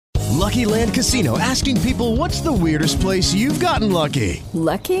Lucky Land Casino, asking people, what's the weirdest place you've gotten lucky?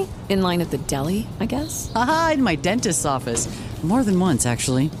 Lucky? In line at the deli, I guess? Aha, in my dentist's office. More than once,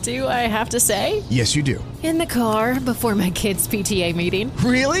 actually. Do I have to say? Yes, you do. In the car before my kids' PTA meeting.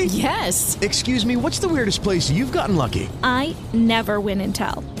 Really? Yes. Excuse me, what's the weirdest place you've gotten lucky? I never win and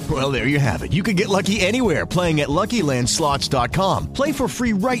tell. Well, there you have it. You can get lucky anywhere, playing at LuckyLandSlots.com. Play for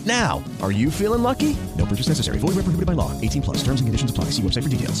free right now. Are you feeling lucky? No purchase necessary. Void where prohibited by law. 18 plus. Terms and conditions apply. See website for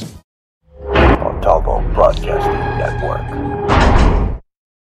details. Montalvo Broadcasting Network.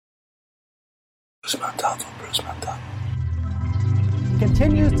 Bruce Montalvo.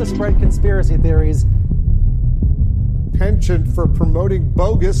 Continues to spread conspiracy theories. Penchant for promoting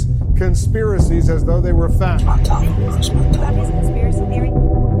bogus conspiracies as though they were fact. Bruce Montalvo. Conspiracy theory.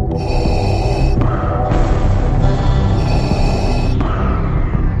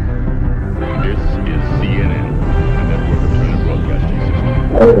 This is CNN, a network of China broadcasting system.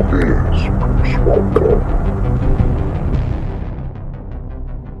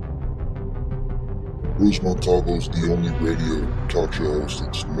 Bruce Montalvo is the only radio talk show host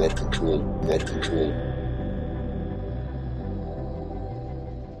that's not controlled.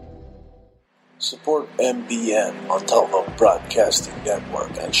 Support MBN, Montalvo Broadcasting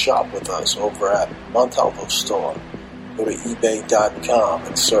Network, and shop with us over at Montalvo Store. Go to ebay.com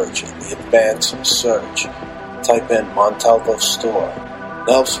and search in the advanced search. Type in Montalvo Store.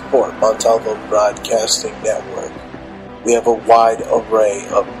 Now support Montalvo Broadcasting Network. We have a wide array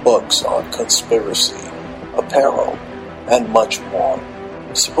of books on conspiracy, apparel, and much more.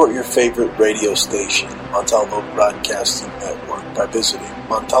 Support your favorite radio station, Montalvo Broadcasting Network, by visiting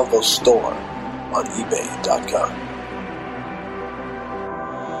Montalvo Store on ebay.com.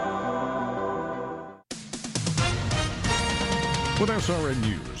 With SRN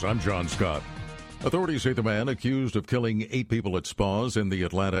News, I'm John Scott. Authorities say the man accused of killing 8 people at spas in the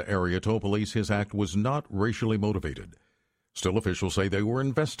Atlanta area told police his act was not racially motivated. Still, officials say they were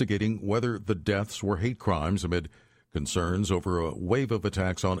investigating whether the deaths were hate crimes amid concerns over a wave of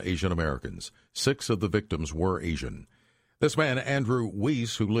attacks on Asian Americans. 6 of the victims were Asian. This man, Andrew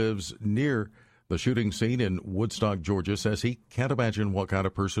Weiss, who lives near the shooting scene in Woodstock, Georgia, says he can't imagine what kind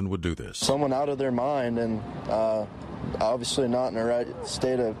of person would do this. Someone out of their mind and obviously not in the right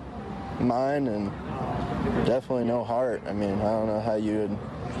state of mind and definitely no heart. I mean, I don't know how you would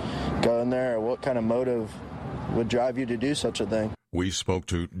go in there or what kind of motive would drive you to do such a thing. We spoke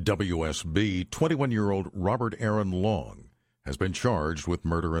to WSB. 21-year-old Robert Aaron Long has been charged with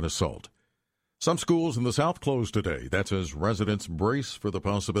murder and assault. Some schools in the South closed today. That's as residents brace for the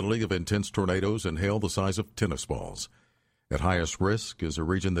possibility of intense tornadoes and hail the size of tennis balls. At highest risk is a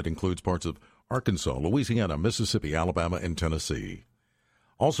region that includes parts of Arkansas, Louisiana, Mississippi, Alabama, and Tennessee.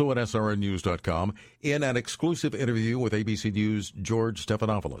 Also at SRNnews.com, in an exclusive interview with ABC News' George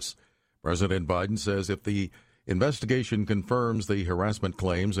Stephanopoulos, President Biden says if the investigation confirms the harassment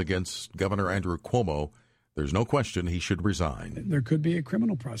claims against Governor Andrew Cuomo, there's no question he should resign. There could be a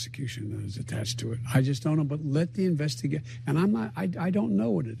criminal prosecution that is attached to it. I just don't know. But let the investigation. And I'm not. I don't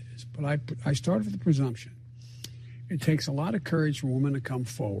know what it is. But I started with the presumption. It takes a lot of courage for women to come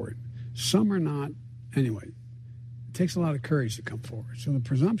forward. Some are not. Anyway, it takes a lot of courage to come forward. So the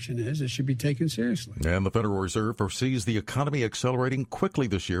presumption is it should be taken seriously. And the Federal Reserve foresees the economy accelerating quickly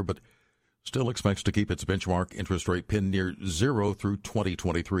this year, but still expects to keep its benchmark interest rate pinned near zero through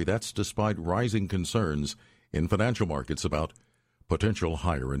 2023. That's despite rising concerns in financial markets about potential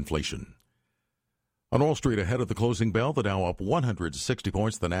higher inflation. On Wall Street, ahead of the closing bell, the Dow up 160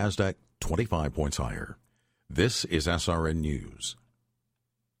 points, the Nasdaq 25 points higher. This is SRN News.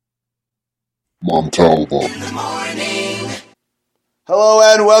 Montalvo. In the morning. Hello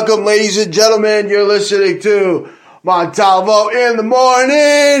and welcome, ladies and gentlemen. You're listening to Montalvo in the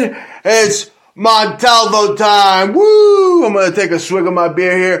morning. It's Montalvo time. Woo! I'm going to take a swig of my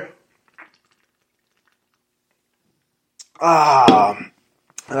beer here. I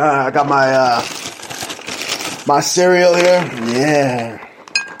got my cereal here. Yeah.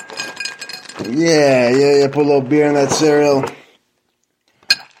 Put a little beer in that cereal.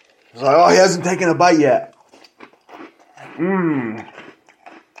 It's like, oh, he hasn't taken a bite yet.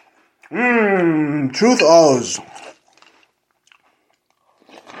 Truth O's.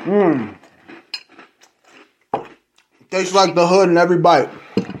 Tastes like the hood in every bite.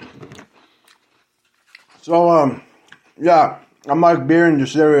 So, yeah, I like beer and your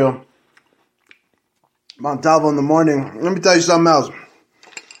cereal. Montalvo in the morning. Let me tell you something else.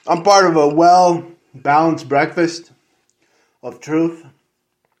 I'm part of a well-balanced breakfast of truth.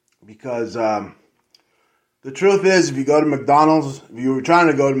 Because the truth is, if you go to McDonald's, if you were trying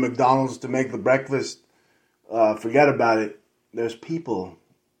to go to McDonald's to make the breakfast, forget about it. There's people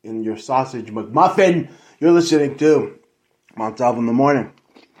in your sausage McMuffin. You're listening to Montalvo in the Morning.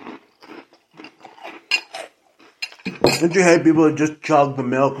 Don't you hate people that just chug the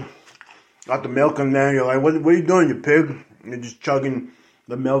milk? Got the milk in there, you're like, what are you doing, you pig? And you're just chugging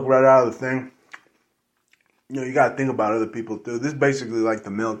the milk right out of the thing. You know, you gotta think about other people too. This is basically like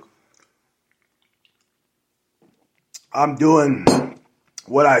the milk. I'm doing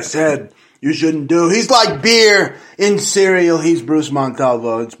what I said you shouldn't do. He's like beer in cereal. He's Bruce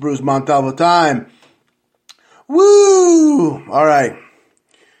Montalvo. It's Bruce Montalvo time. Woo! All right.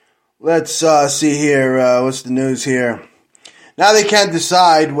 Let's see here. What's the news here? Now they can't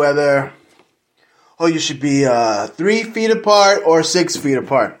decide whether, you should be 3 feet apart or 6 feet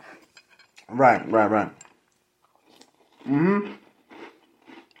apart. Right.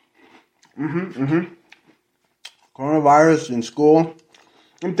 Coronavirus in school.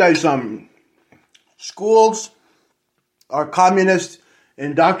 Let me tell you something. Schools are communist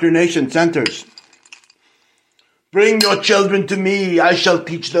indoctrination centers. Bring your children to me. I shall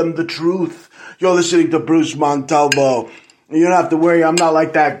teach them the truth. You're listening to Bruce Montalvo. You don't have to worry. I'm not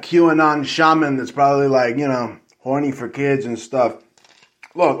like that QAnon shaman that's probably like, horny for kids and stuff.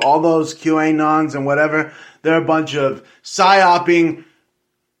 Look, all those QAnons and whatever, they're a bunch of psyoping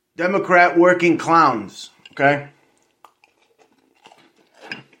Democrat working clowns. Okay?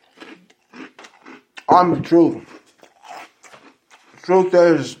 I'm the truth. The truth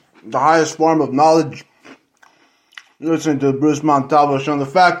is the highest form of knowledge. You listen to the Bruce Montalvo show. And the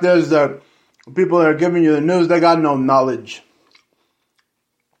fact is that the people that are giving you the news, they got no knowledge.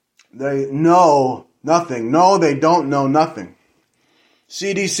 They know nothing. No, they don't know nothing.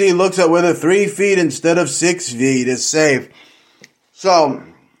 CDC looks at whether 3 feet instead of 6 feet is safe. So,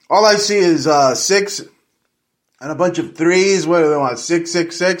 all I see is 6 and a bunch of 3s. What do they want?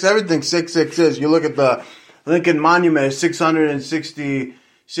 666? Everything's 666. You look at the Lincoln Monument,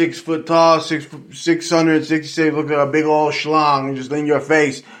 666 foot tall, 666. Look at a big old schlong just in your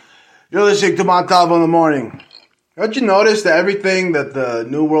face. You're listening to Montalvo in the Morning. Don't you notice that everything that the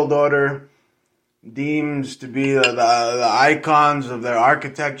New World Order deems to be the icons of their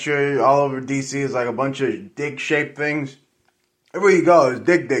architecture all over DC is like a bunch of dick-shaped things? Everywhere you go is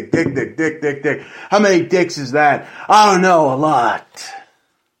dick. How many dicks is that? I don't know, a lot.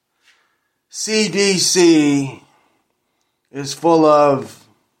 CDC is full of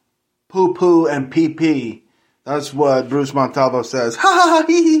poo-poo and pee-pee. That's what Bruce Montalvo says. Ha,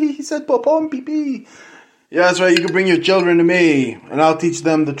 he said poo-poo and pee-pee. Yeah, that's right. You can bring your children to me, and I'll teach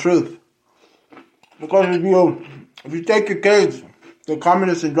them the truth. Because if you take your kids to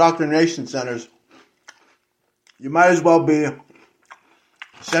communist indoctrination centers, you might as well be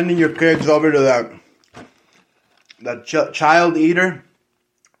sending your kids over to that child eater.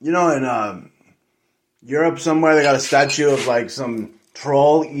 You know, in Europe somewhere, they got a statue of like some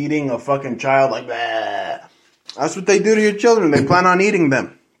troll eating a fucking child like that. That's what they do to your children. They plan on eating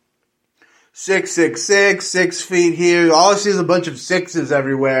them. 666, 6 feet here. All I see is a bunch of 6s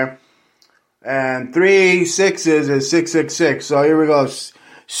everywhere. And 3 6s is 666. So here we go.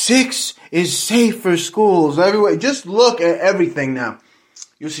 6 is safe for schools everywhere. Just look at everything now.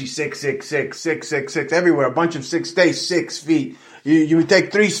 You see 666, 666 everywhere. A bunch of 6 stays 6 feet. You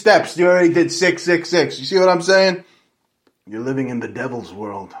take 3 steps. You already did 666. You see what I'm saying? You're living in the devil's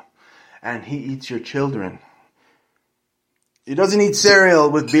world. And he eats your children. He doesn't eat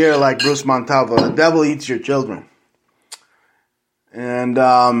cereal with beer like Bruce Montalvo. The devil eats your children. And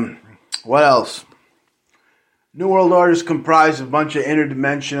what else? New World Order is comprised of a bunch of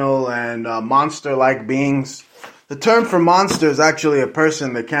interdimensional and monster-like beings. The term for monster is actually a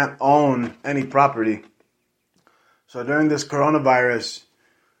person that can't own any property. So during this coronavirus,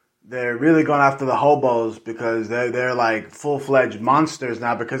 they're really going after the hobos because they're like full-fledged monsters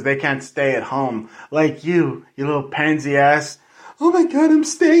now because they can't stay at home. Like you little pansy ass. Oh my God, I'm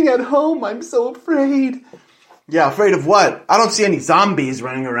staying at home. I'm so afraid. Yeah, afraid of what? I don't see any zombies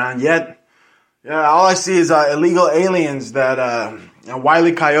running around yet. Yeah, all I see is illegal aliens that, and Wile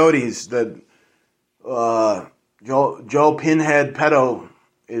E. Coyotes that Joe Pinhead Pedo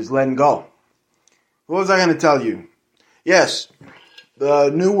is letting go. What was I going to tell you? Yes,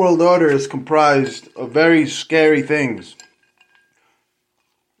 the New World Order is comprised of very scary things.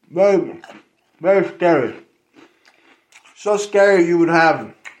 Very, very scary. So scary you would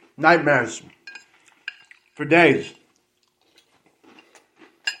have nightmares for days.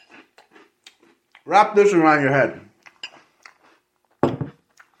 Wrap this around your head.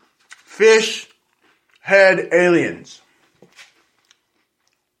 Fish head aliens.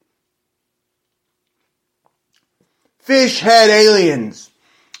 Fish head aliens.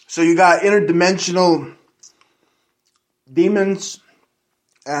 So you got interdimensional demons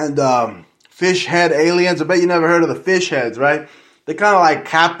and fish head aliens. I bet you never heard of the fish heads, right? They're kind of like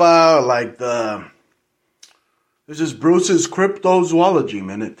Kappa, like this is Bruce's Cryptozoology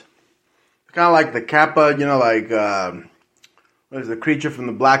Minute. Kind of like the Kappa, like, what is the creature from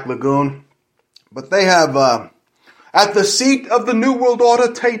the Black Lagoon? But they have, at the seat of the New World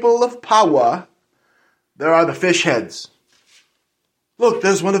Order table of power, there are the fish heads. Look,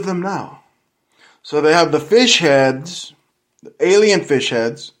 there's one of them now. So they have the fish heads, the alien fish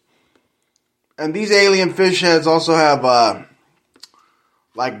heads, and these alien fish heads also have,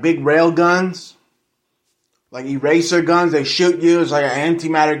 like big rail guns. Like eraser guns, they shoot you. It's like an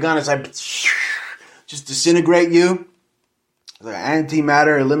antimatter gun. It's like just disintegrate you. It's like an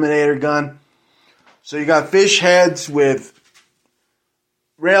antimatter eliminator gun. So you got fish heads with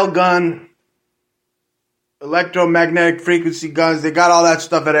railgun, electromagnetic frequency guns. They got all that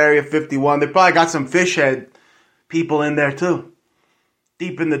stuff at Area 51. They probably got some fish head people in there too.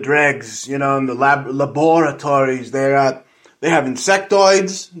 Deep in the dregs, in the laboratories. They have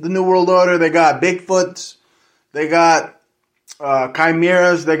insectoids, the New World Order. They got Bigfoots. They got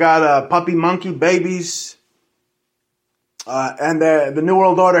chimeras. They got puppy monkey babies. And the New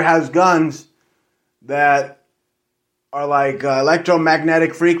World Order has guns that are like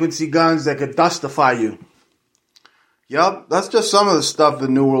electromagnetic frequency guns that could dustify you. Yup, that's just some of the stuff the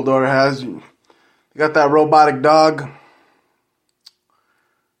New World Order has. They got that robotic dog.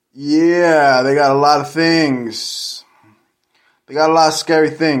 Yeah, they got a lot of things. They got a lot of scary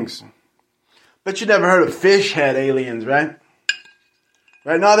things. Bet you never heard of fish head aliens, right?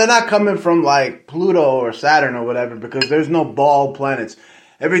 Right? No, they're not coming from like Pluto or Saturn or whatever, because there's no ball planets.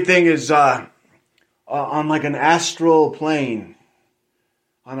 Everything is on like an astral plane,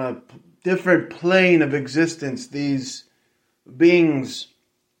 on a different plane of existence. These beings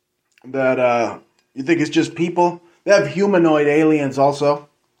that you think it's just people. They have humanoid aliens also.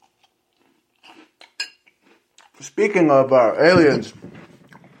 Speaking of aliens,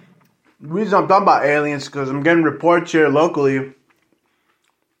 the reason I'm talking about aliens is because I'm getting reports here locally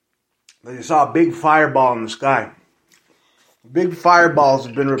that you saw a big fireball in the sky. Big fireballs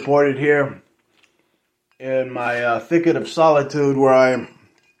have been reported here in my thicket of solitude, where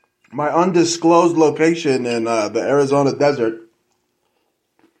my undisclosed location in the Arizona desert.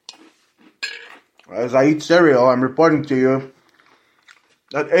 As I eat cereal, I'm reporting to you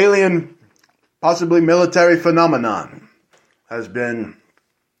that alien, possibly military phenomenon has been,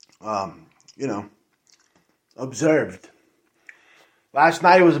 observed. Last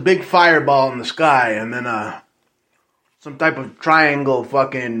night it was a big fireball in the sky, and then some type of triangle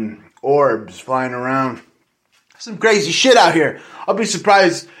fucking orbs flying around. Some crazy shit out here. I'll be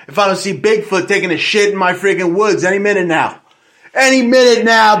surprised if I don't see Bigfoot taking a shit in my freaking woods any minute now. Any minute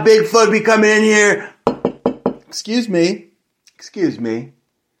now, Bigfoot be coming in here. Excuse me.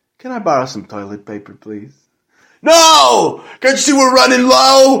 Can I borrow some toilet paper, please? No! Can't you see we're running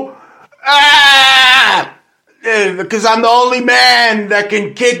low? Ah! Because I'm the only man that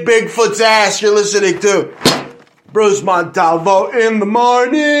can kick Bigfoot's ass. You're listening to Bruce Montalvo in the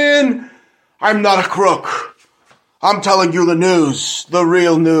morning. I'm not a crook. I'm telling you the news, the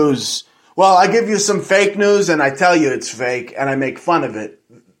real news. Well, I give you some fake news and I tell you it's fake and I make fun of it.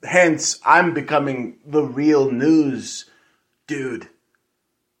 Hence, I'm becoming the real news dude.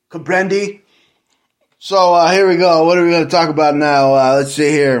 Comprendi? So, here we go. What are we going to talk about now? Let's see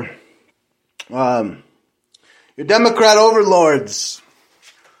here. Your Democrat overlords.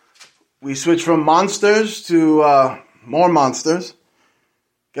 We switch from monsters to more monsters.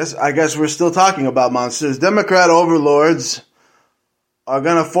 I guess we're still talking about monsters. Democrat overlords are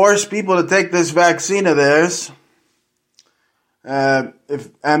going to force people to take this vaccine of theirs. And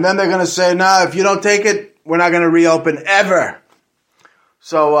then they're going to say, no, if you don't take it, we're not going to reopen ever.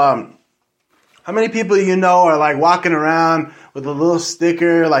 So, how many people you know are like walking around with a little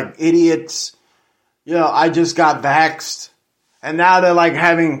sticker like idiots? I just got vaxxed. And now they're like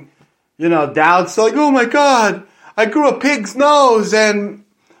having, doubts. Like, oh my God, I grew a pig's nose and,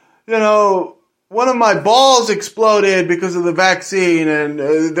 one of my balls exploded because of the vaccine. And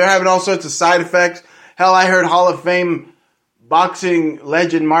they're having all sorts of side effects. Hell, I heard Hall of Fame boxing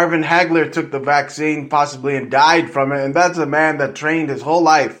legend Marvin Hagler took the vaccine possibly and died from it. And that's a man that trained his whole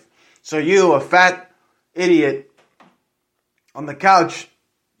life. So you, a fat idiot on the couch,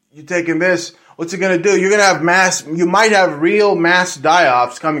 you taking this, what's it going to do? You're going to have you might have real mass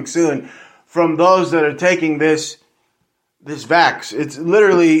die-offs coming soon from those that are taking this vax. It's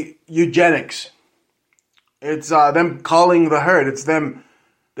literally eugenics. It's them calling the herd. It's them,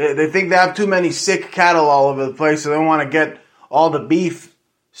 they think they have too many sick cattle all over the place, so they want to get all the beef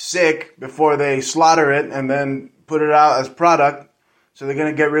sick before they slaughter it and then put it out as product. So they're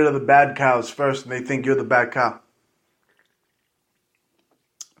going to get rid of the bad cows first, and they think you're the bad cow.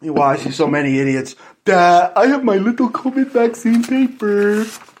 Meanwhile, I see so many idiots. Dad, I have my little COVID vaccine paper.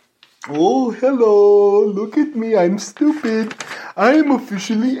 Oh, hello. Look at me. I'm stupid. I am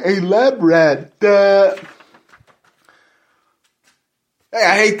officially a lab rat. Hey,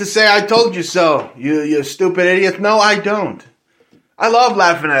 I hate to say I told you so, you stupid idiot. No, I don't. I love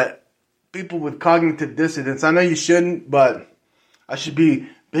laughing at people with cognitive dissonance. I know you shouldn't, but I should be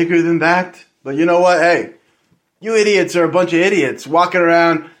bigger than that. But you know what? Hey, you idiots are a bunch of idiots walking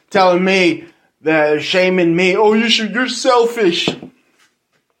around telling me that shaming me. Oh, you're selfish.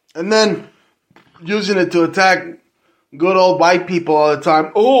 And then using it to attack good old white people all the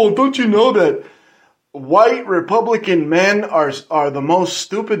time. Oh, don't you know that white Republican men are the most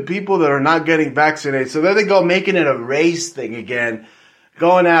stupid people that are not getting vaccinated? So there they go, making it a race thing again,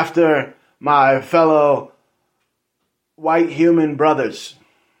 going after my fellow white human brothers.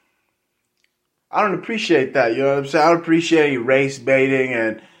 I don't appreciate that, you know what I'm saying? I don't appreciate any race baiting,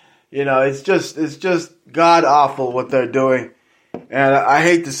 and it's just god awful what they're doing. And I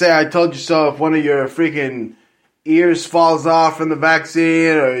hate to say I told you so. If one of your freaking ears falls off from the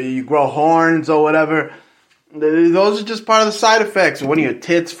vaccine, or you grow horns or whatever, those are just part of the side effects. Or one of your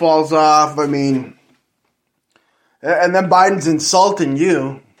tits falls off, I mean, and then Biden's insulting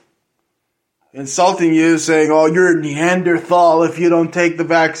you, saying, oh, you're a Neanderthal if you don't take the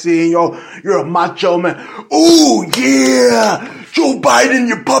vaccine. Oh, you're a macho man. Oh, yeah, Joe Biden,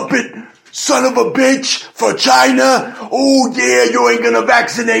 you puppet, son of a bitch, for China. Oh, yeah, you ain't gonna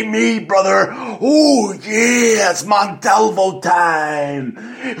vaccinate me, brother. Oh, yeah, it's Montalvo time.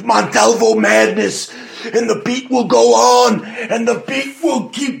 It's Montalvo madness. And the beat will go on, and the beat will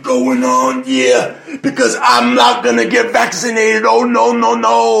keep going on, yeah, because I'm not gonna get vaccinated. Oh, no, no,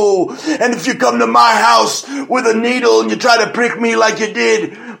 no. And if you come to my house with a needle and you try to prick me like you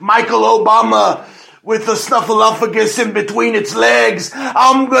did Michael Obama with a snuffleupagus in between its legs,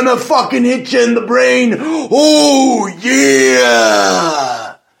 I'm gonna fucking hit you in the brain. Oh,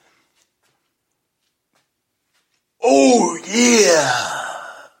 yeah. Oh, yeah.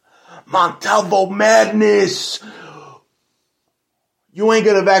 Montalvo madness. You ain't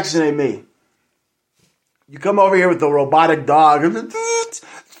gonna vaccinate me. You come over here with the robotic dog, and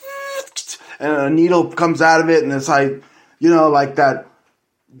a needle comes out of it, and it's like, like that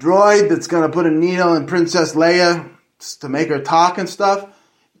droid that's gonna put a needle in Princess Leia to make her talk and stuff.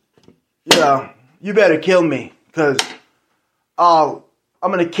 You better kill me, because I'm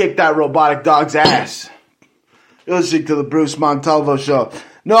gonna kick that robotic dog's ass. You're listening to the Bruce Montalvo Show.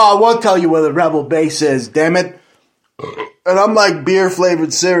 No, I won't tell you where the Rebel base is, damn it. And I'm like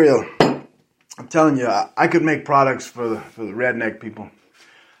beer-flavored cereal. I'm telling you, I could make products for the redneck people.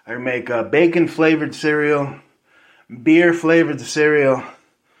 I can make bacon-flavored cereal, beer-flavored cereal.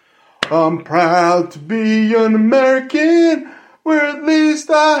 I'm proud to be an American, where at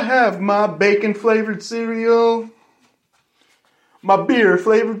least I have my bacon-flavored cereal, my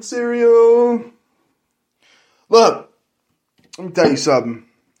beer-flavored cereal. Look, let me tell you something.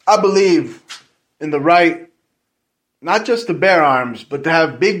 I believe in the right, not just to bear arms, but to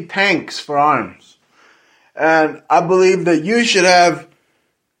have big tanks for arms. And I believe that you should have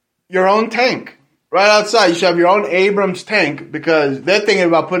your own tank right outside. You should have your own Abrams tank, because they're thinking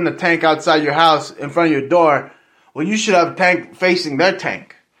about putting a tank outside your house in front of your door. Well, you should have a tank facing their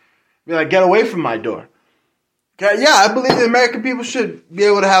tank. Be like, get away from my door. Okay, yeah, I believe the American people should be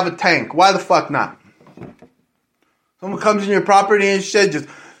able to have a tank. Why the fuck not? Someone comes in your property and shit, just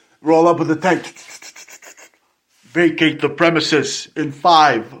roll up with a tank. Vacate the premises in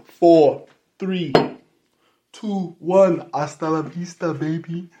 5, 4, 3, 2, 1. Hasta la vista,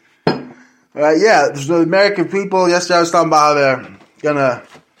 baby. Yeah, there's the American people. Yesterday I was talking about how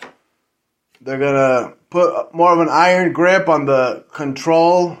they're gonna put more of an iron grip on the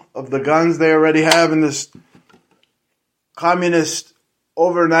control of the guns they already have in this communist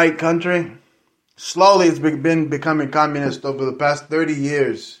overnight country. Slowly, it's been becoming communist over the past 30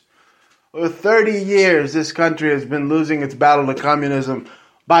 years. Over 30 years, this country has been losing its battle to communism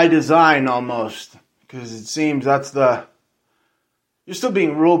by design, almost. Because it seems you're still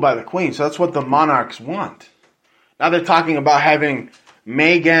being ruled by the Queen, so that's what the monarchs want. Now they're talking about having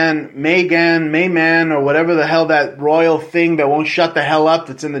Mayman, or whatever the hell that royal thing that won't shut the hell up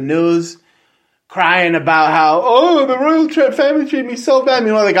that's in the news, crying about how, the royal family treated me so bad.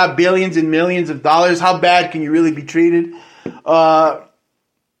 Meanwhile, they got billions and millions of dollars. How bad can you really be treated?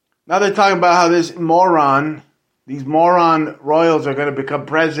 Now they're talking about how these moron royals are going to become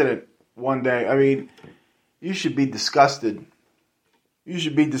president one day. I mean, you should be disgusted. You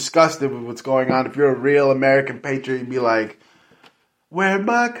should be disgusted with what's going on. If you're a real American patriot, you'd be like, Where'd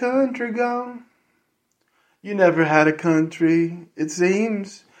my country go? You never had a country, it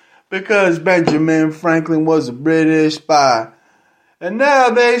seems, because Benjamin Franklin was a British spy. And now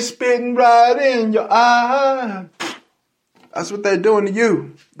they spitting right in your eye. That's what they're doing to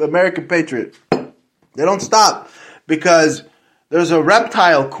you, the American patriot. They don't stop because there's a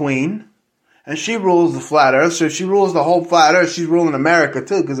reptile queen and she rules the flat earth. So if she rules the whole flat earth, she's ruling America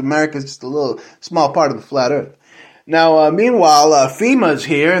too, because America's just a little small part of the flat earth. Now, meanwhile, FEMA's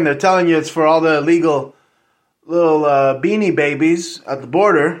here and they're telling you it's for all the illegal little beanie babies at the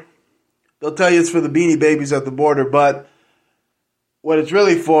border. They'll tell you it's for the beanie babies at the border, but what it's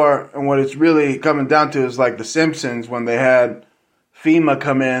really for and what it's really coming down to is like The Simpsons when they had FEMA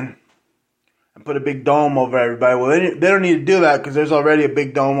come in and put a big dome over everybody. Well, they don't need to do that because there's already a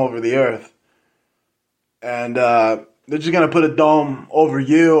big dome over the earth. And they're just going to put a dome over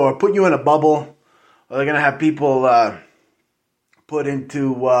you or put you in a bubble. Or they're going to have people put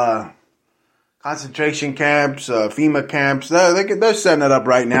into concentration camps, FEMA camps. They're setting it up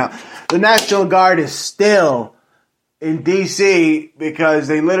right now. The National Guard is still in D.C. because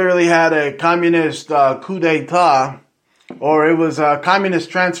they literally had a communist coup d'etat, or it was a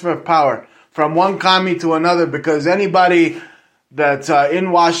communist transfer of power from one commie to another, because anybody that's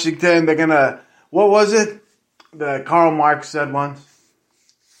in Washington, they're going to, what was it that Karl Marx said once?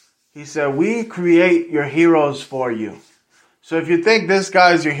 He said, we create your heroes for you. So if you think this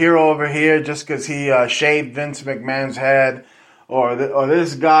guy's your hero over here just because he shaved Vince McMahon's head, or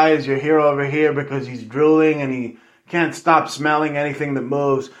this guy is your hero over here because he's drooling and he can't stop smelling anything that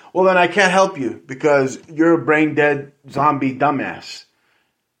moves, well then I can't help you because you're a brain dead zombie dumbass.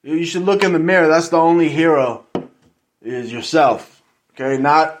 You should look in the mirror. That's the only hero is yourself. Okay,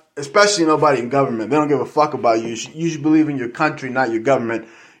 not especially nobody in government. They don't give a fuck about you. You should believe in your country, not your government.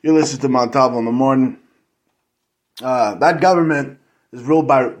 You listen to Montalvo in the morning. That government is ruled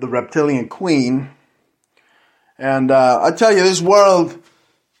by the reptilian queen. And I tell you, this world,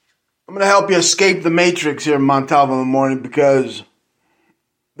 I'm going to help you escape the matrix here in Montalvo in the morning, because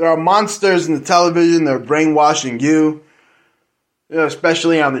there are monsters in the television that are brainwashing you,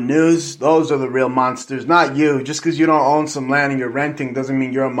 especially on the news. Those are the real monsters, not you. Just because you don't own some land and you're renting doesn't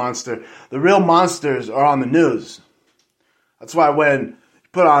mean you're a monster. The real monsters are on the news. That's why when you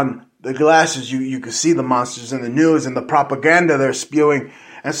put on the glasses, you can see the monsters in the news and the propaganda they're spewing.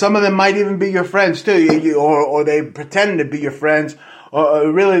 And some of them might even be your friends too, or they pretend to be your friends.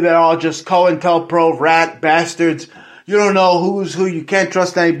 Or really, they're all just COINTELPRO rat bastards. You don't know who's who. You can't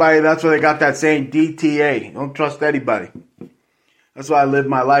trust anybody. That's why they got that saying, DTA. Don't trust anybody. That's why I live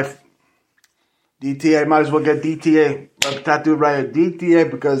my life. DTA. Might as well get DTA. Tattooed right here. DTA,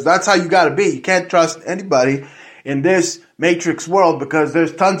 because that's how you got to be. You can't trust anybody in this matrix world because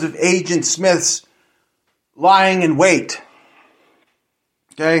there's tons of Agent Smiths lying in wait.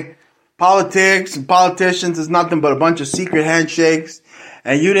 Okay? Politics and politicians is nothing but a bunch of secret handshakes,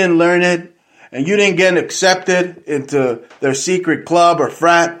 and you didn't learn it, and you didn't get accepted into their secret club or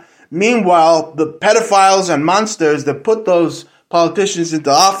frat. Meanwhile, the pedophiles and monsters that put those politicians into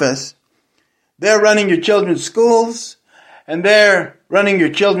office, they're running your children's schools, and they're running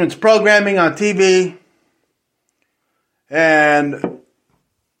your children's programming on TV, and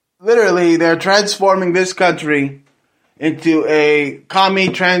literally they're transforming this country into a commie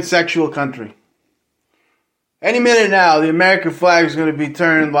transsexual country. Any minute now, the American flag is going to be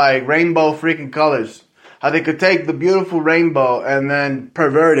turned like rainbow freaking colors. How they could take the beautiful rainbow and then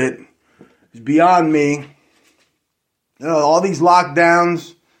pervert it is beyond me. You know, all these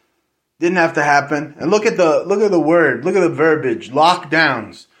lockdowns didn't have to happen. And look at the word, look at the verbiage,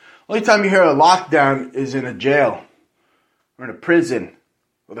 lockdowns. Only time you hear a lockdown is in a jail or in a prison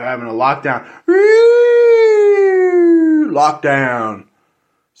where they're having a lockdown. Lockdown.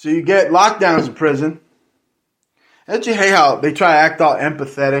 So you get lockdowns in prison. Don't you hate how they try to act all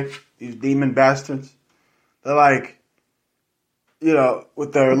empathetic, these demon bastards? They're like,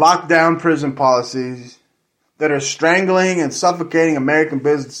 with their lockdown prison policies that are strangling and suffocating American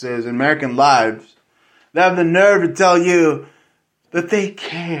businesses and American lives, they have the nerve to tell you that they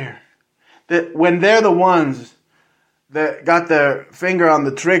care. That when they're the ones that got their finger on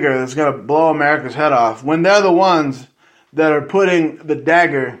the trigger that's going to blow America's head off, when they're the ones that are putting the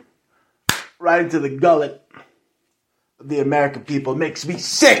dagger right into the gullet of the American people, it makes me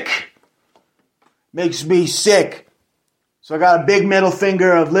sick. Makes me sick. So I got a big middle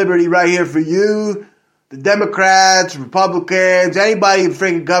finger of liberty right here for you, the Democrats, Republicans, anybody in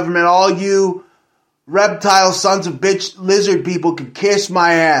freaking government, all you reptile sons of bitch lizard people can kiss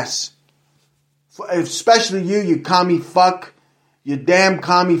my ass. Especially you commie fuck. You damn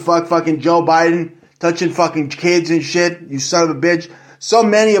commie fuck fucking Joe Biden touching fucking kids and shit. You son of a bitch. so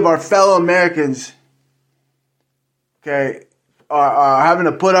many of our fellow Americans, okay, are having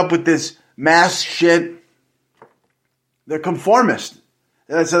to put up with this mask shit. They're conformist.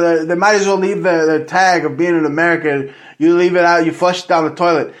 So they might as well leave the tag of being an American. You leave it out, you flush it down the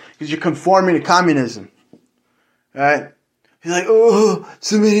toilet because you're conforming to communism. Right? He's like, oh,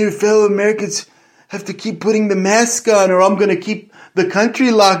 so many of fellow Americans have to keep putting the mask on or I'm going to keep the country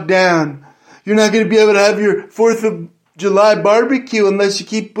locked down. You're not going to be able to have your 4th of July barbecue unless you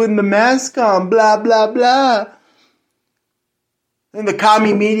keep putting the mask on, blah, blah, blah. And the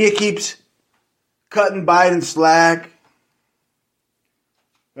commie media keeps cutting Biden slack.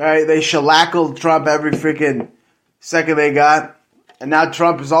 Right? They shellackled Trump every freaking second they got. And now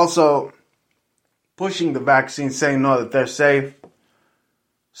Trump is also pushing the vaccine, saying no, that they're safe.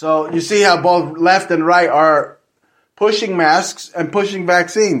 So you see how both left and right are pushing masks and pushing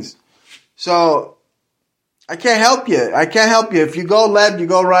vaccines. So I can't help you. I can't help you. If you go left, you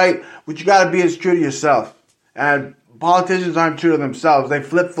go right. What you got to be is true to yourself. And politicians aren't true to themselves. They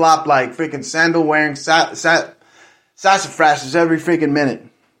flip-flop like freaking sandal-wearing sassafrasses every freaking minute.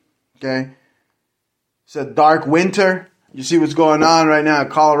 Okay? It's a dark winter. You see what's going on right now in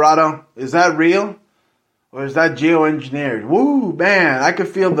Colorado? Is that real? Or is that geoengineered? Woo, man. I could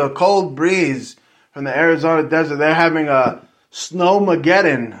feel the cold breeze from the Arizona desert. They're having a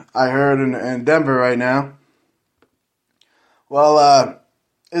snowmageddon, I heard, in Denver right now. Well,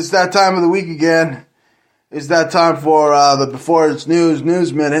 it's that time of the week again. It's that time for the Before It's News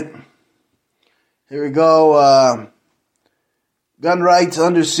Minute. Here we go. Gun rights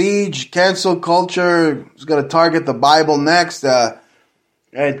under siege. Cancel culture is going to target the Bible next.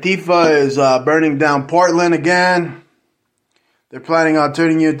 Antifa is burning down Portland again. They're planning on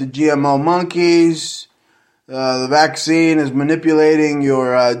turning you into GMO monkeys. The vaccine is manipulating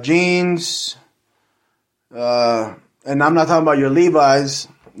your genes. And I'm not talking about your Levi's.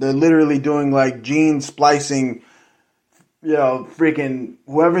 They're literally doing like gene splicing. You know, freaking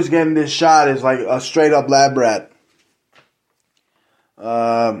whoever's getting this shot is like a straight up lab rat.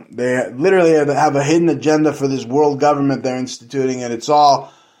 They literally have a hidden agenda for this world government they're instituting, and it's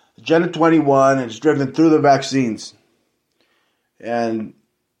all Agenda 21, and it's driven through the vaccines. And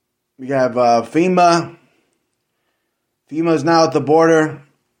we have FEMA. FEMA is now at the border,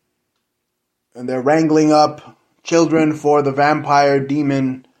 and they're wrangling up children for the vampire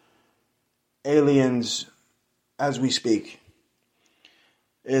demon aliens as we speak.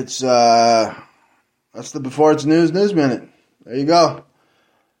 It's that's the Before It's News Minute. There you go.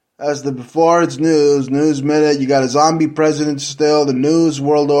 That's the Before It's News Minute. You got a zombie president still. The news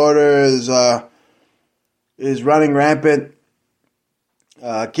world order is running rampant.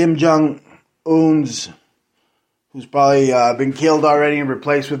 Kim Jong-un's, who's probably been killed already and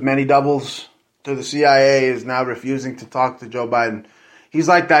replaced with many doubles to the CIA, is now refusing to talk to Joe Biden. He's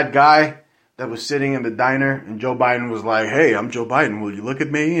like that guy that was sitting in the diner, and Joe Biden was like, hey, I'm Joe Biden, will you look at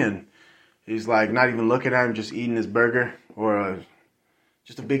me? And he's like not even looking at him, just eating his burger or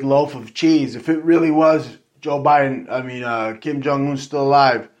just a big loaf of cheese. If it really was Joe Biden, Kim Jong-un still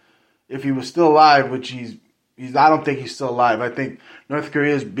alive, if he was still alive, which he's I don't think he's still alive. I think North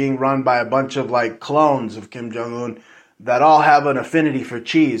Korea is being run by a bunch of like clones of Kim Jong-un that all have an affinity for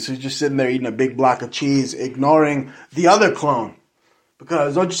cheese. So he's just sitting there eating a big block of cheese, ignoring the other clone.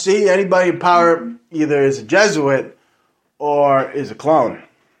 Because don't you see, anybody in power either is a Jesuit or is a clone.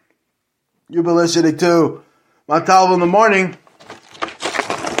 You've been listening to Montalvo in the Morning.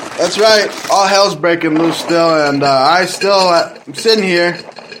 That's right, all hell's breaking loose still, and I'm sitting here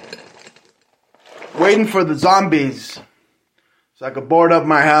waiting for the zombies so I could board up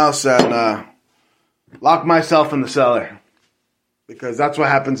my house and lock myself in the cellar. Because that's what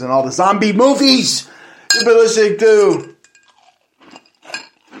happens in all the zombie movies you've been listening to.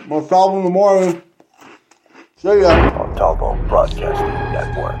 Montalvo in the Morning. See ya. Montalvo Broadcasting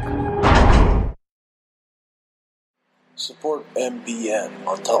Network. Support MBN,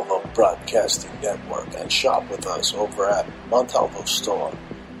 Montalvo Broadcasting Network, and shop with us over at Montalvo Store.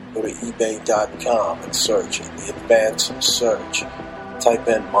 Go to eBay.com and search in the advanced search. Type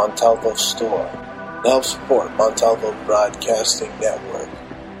in Montalvo Store. To help support Montalvo Broadcasting Network,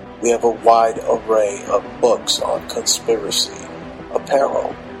 we have a wide array of books on conspiracy,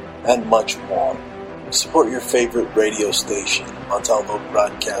 apparel, and much more. Support your favorite radio station, Montalvo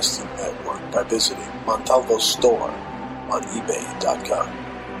Broadcasting Network, by visiting Montalvo Store on eBay.com.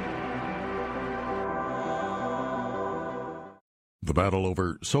 The battle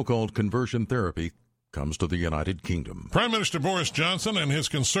over so-called conversion therapy comes to the United Kingdom. Prime Minister Boris Johnson and his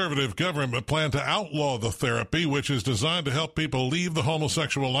Conservative government plan to outlaw the therapy, which is designed to help people leave the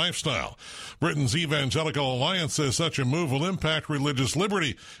homosexual lifestyle. Britain's Evangelical Alliance says such a move will impact religious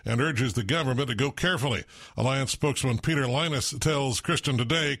liberty and urges the government to go carefully. Alliance spokesman Peter Linus tells Christian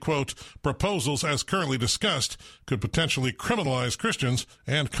Today, quote, proposals as currently discussed could potentially criminalize Christians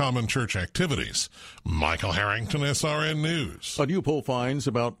and common church activities. Michael Harrington, SRN News. A new poll finds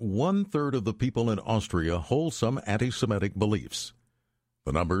about one-third of the people in Austria hold some anti-Semitic beliefs.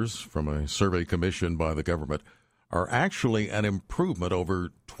 The numbers from a survey commissioned by the government are actually an improvement over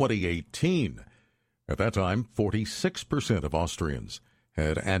 2018. At that time, 46% of Austrians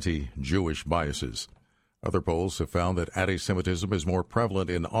had anti-Jewish biases. Other polls have found that anti-Semitism is more prevalent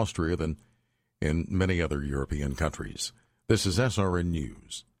in Austria than in many other European countries. This is SRN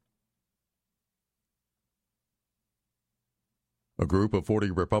News. A group of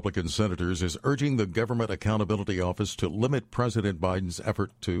 40 Republican senators is urging the Government Accountability Office to limit President Biden's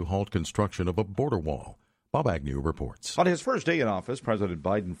effort to halt construction of a border wall. Bob Agnew reports. On his first day in office, President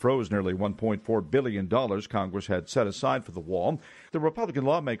Biden froze nearly $1.4 billion Congress had set aside for the wall. The Republican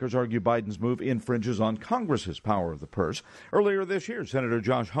lawmakers argue Biden's move infringes on Congress's power of the purse. Earlier this year, Senator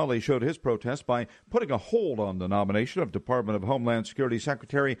Josh Hawley showed his protest by putting a hold on the nomination of Department of Homeland Security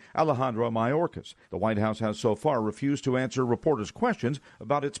Secretary Alejandro Mayorkas. The White House has so far refused to answer reporters' questions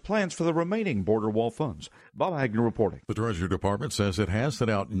about its plans for the remaining border wall funds. Bob Agnew reporting. The Treasury Department says it has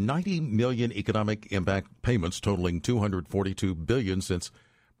sent out $90 million economic impact payments totaling $242 billion since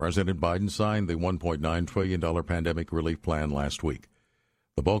President Biden signed the $1.9 trillion pandemic relief plan last week.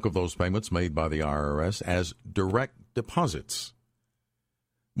 The bulk of those payments made by the IRS as direct deposits.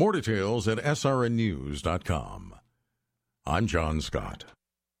 More details at srnnews.com. I'm John Scott.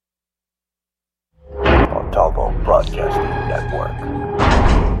 Montalvo Broadcasting Network.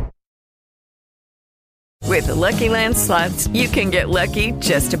 With the Lucky Land Slots, you can get lucky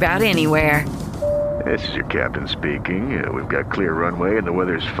just about anywhere. This is your captain speaking. We've got clear runway and the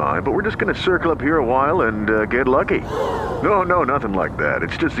weather's fine, but we're just going to circle up here a while and get lucky. No, nothing like that.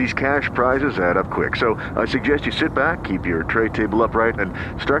 It's just these cash prizes add up quick. So I suggest you sit back, keep your tray table upright, and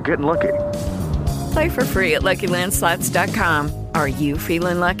start getting lucky. Play for free at LuckyLandSlots.com. Are you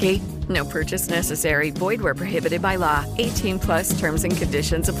feeling lucky? No purchase necessary. Void where prohibited by law. 18+ terms and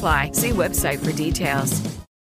conditions apply. See website for details.